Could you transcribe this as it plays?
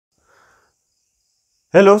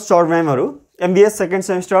Hello स्टुडेन्टहरु MBS second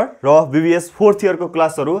semester र BBS fourth year को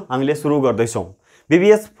क्लासहरु हामीले सुरु गर्दै छौं।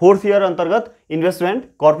 BBS फोर्थ इयर अन्तर्गत इन्भेस्टमेन्ट,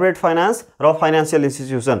 कर्पोरेट फाइनान्स र financial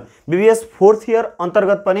institution. BBS fourth year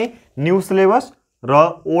अन्तर्गत पनि न्यू सिलेबस र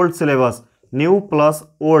old syllabus, new plus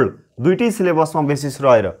old दुईटै सिलेबसमा बेसिस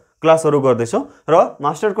रहेर क्लासहरु गर्दै छौं र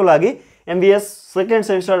मास्टरको लागि MBS सेकेन्ड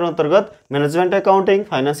सेमेस्टर अन्तर्गत management accounting,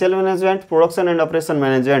 financial management, production and operation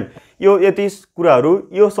management यो यति कुराहरु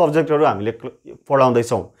यो सब्जेक्टहरु हामीले पढाउँदै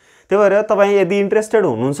छौं। त्यही भएर तपाई यदि इन्ट्रेस्टेड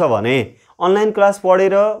हुनुहुन्छ भने अनलाइन क्लास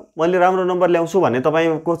पढेर मैले राम्रो नम्बर ल्याउँछु भन्ने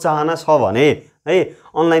तपाईको चाहना छ भने है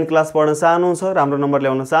अनलाइन क्लास पढ्न चाहनुहुन्छ, राम्रो नम्बर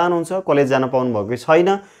ल्याउन चाहनुहुन्छ, कलेज जान पाउनु भएको छैन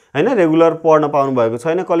हैन, रेगुलर पढ्न पाउनु भएको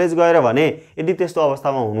छैन कलेज गएर भने यदि त्यस्तो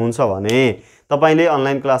अवस्थामा हुनुहुन्छ भने तपाईले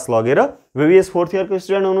अनलाइन क्लास लगेर BBS फोर्थ इयर को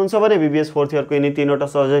स्टुडेन्ट हुनुहुन्छ भने BBS फोर्थ इयर को यिनी तीनवटा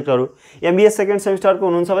सब्जेक्टहरु, MBS सेकेन्ड सेमेस्टर को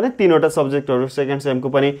हुनुहुन्छ भने तीनवटा सब्जेक्टहरु सेकेन्ड सेम को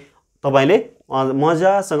पनि तपाईले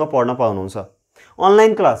मजासँग पढ्न पाउनुहुन्छ।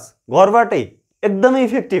 अनलाइन क्लास घरबाटै एकदमै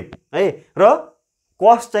इफेक्टिभ है र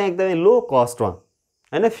कस्ट चाहिँ एकदमै लो कस्टमा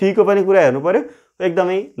हैन, फी को पनि कुरा हेर्नु पर्यो,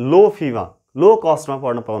 एकदमै लो फीमा लो कस्टमा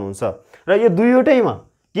पढ्न पाउनुहुन्छ। र यो दुईवटैमा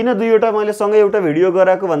किन दुईवटा मैले सँगै एउटा भिडियो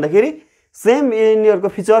गराएको भन्दाखेरि सेम यिनीहरुको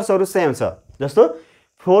फिचर्सहरु सेम छ। जस्तो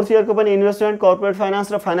फोर्थ इयर को पनि इन्भेस्टमेन्ट, कर्पोरेट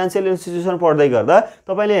फाइनान्स र फाइनान्शियल इन्स्टिट्युसन पढ्दै गर्दा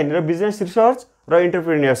तपाईले यहाँनिर बिजनेस रिसर्च र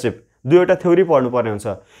एन्टरप्रेन्योरशिप दुईवटा थ्योरी पढ्नु पर्ने हुन्छ।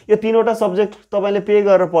 यो तीनवटा सब्जेक्ट तपाईले पे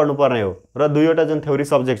गरेर पढ्नु पर्ने हो र दुईवटा जुन थ्योरी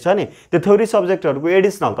सब्जेक्ट छ नि त्यो थ्योरी सब्जेक्टहरुको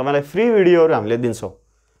एडिशनल तपाईलाई फ्री भिडियोहरु हामीले दिन्छौं,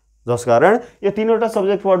 जसकारण यो तीनवटा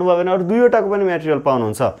सब्जेक्ट पढ्नु भयो भने अरु दुईवटाको पनि मटेरियल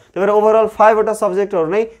पाउनुहुन्छ। त्यही भएर ओभरअल 5 वटा सब्जेक्टहरु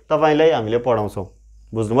नै तपाईलाई हामीले पढाउँछौं।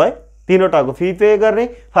 बुझ्नुभयो? तीनवटाको फी पे गर्ने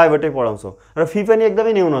 5 वटै पढाउँछौं र फी पनि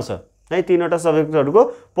एकदमै न्यून छ है। तीनवटा सब्जेक्टहरुको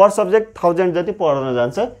पर सब्जेक्ट 1000 जति पढ्न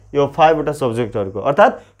जान्छ यो 5 वटा सब्जेक्टहरुको,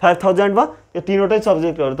 अर्थात 5000 मा यो तीनवटै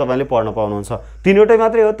सब्जेक्टहरु तपाईले पढ्न पाउनुहुन्छ। तीनवटै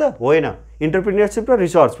मात्रै हो त होइन, एन्टरप्रेन्योरशिप र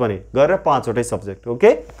रिसर्च पनि गरेर 5 वटै सब्जेक्ट।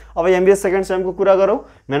 ओके, अब MBS सेकेन्ड सेम को कुरा गरौँ।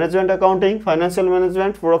 Management accounting, financial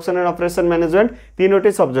management, production and operation management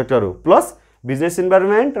तीनवटै सब्जेक्टहरु plus business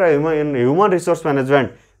environment र ह्युमन रिसोर्स म्यानेजमेन्ट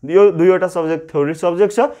यो दुईवटा सब्जेक्ट थ्योरी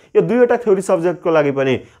सब्जेक्ट छ। यो दुईवटा थ्योरी सब्जेक्टको लागि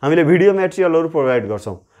पनि हामीले भिडियो मटेरियलहरु प्रोवाइड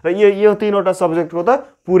गर्छौं र यो तीनवटा सब्जेक्टको त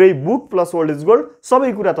पुरै book plus old is gold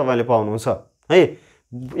सबै कुरा तपाईले पाउनुहुन्छ है।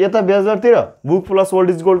 यता ब्याचलरतिर book plus old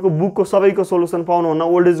is gold को बुकको सबैको सोलुसन पाउनुहुन्न,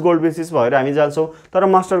 ओल्ड इज गोल्ड बेसिस भएर हामी जान्छौं, तर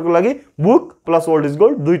मास्टरको लागि book plus old is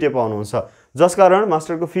gold दुईटै पाउनुहुन्छ। जसकारण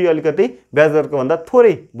मास्टरको फी अलिकति ब्याचलरको भन्दा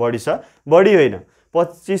थोरै बढी छ, बढी होइन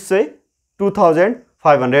 2500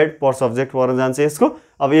 2500 पर सब्जेक्ट पर्न जान्छ यसको।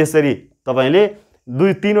 अब यसरी तपाईले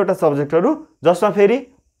तीनवटा सब्जेक्टहरु जसमा फेरि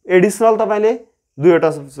एडिशनल तपाईले दुईवटा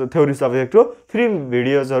थ्योरी सब्जेक्टको फ्री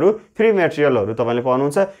भिडियोजहरु, फ्री मटेरियलहरु तपाईले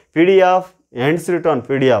पाउनुहुन्छ। PDF ह्यान्ड्स रिटन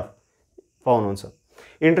PDF पाउनुहुन्छ।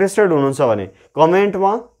 इन्ट्रेस्टेड हुनुहुन्छ भने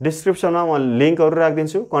कमेन्टमा डिस्क्रिप्सनमा म लिंकहरु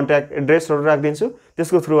राख्दिन्छु, कन्ट्याक्ट एड्रेसहरु राख्दिन्छु,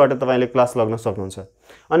 त्यसको थ्रुबाट तपाईले क्लास लाग्न सक्नुहुन्छ।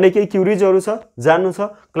 अन्य केही क्युरीजहरु छ, जान्नु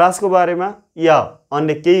छ क्लासको बारेमा या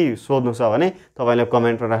अन्य केही सोध्नु छ भने तपाईले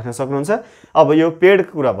कमेन्टमा राख्न सक्नुहुन्छ। अब यो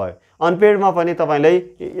पेड कुरा भयो, अनपेडमा पनि तपाईलाई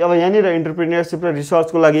अब यहाँनिर एन्टरप्रेन्योरशिप र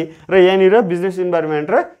रिसर्चको लागि र यहाँनिर बिजनेस इन्भाइरोमेन्ट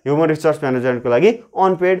र ह्युमन रिसोर्स म्यानेजमेन्टको लागि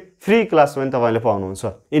अनपेड फ्री क्लास पनि तपाईले पाउनुहुन्छ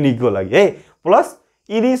यिनीको लागि है। प्लस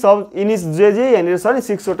यिनी जे यहाँनिर छ नि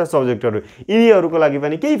 6 वटा सब्जेक्टहरु यिनीहरुको लागि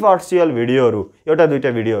पनि केही पार्शियल भिडियोहरु, एउटा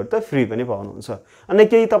दुईटा भिडियोहरु त फ्री पनि पाउनुहुन्छ। अनि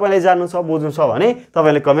केही तपाईले जान्नु छ, बुझ्नु छ भने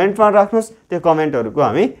तपाईले कमेन्टमा राख्नुस्, त्यो कमेन्टहरुको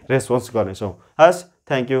हामी रेस्पोन्स गर्नेछौं। हस्,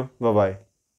 थ्यांक यू, बाइ बाइ।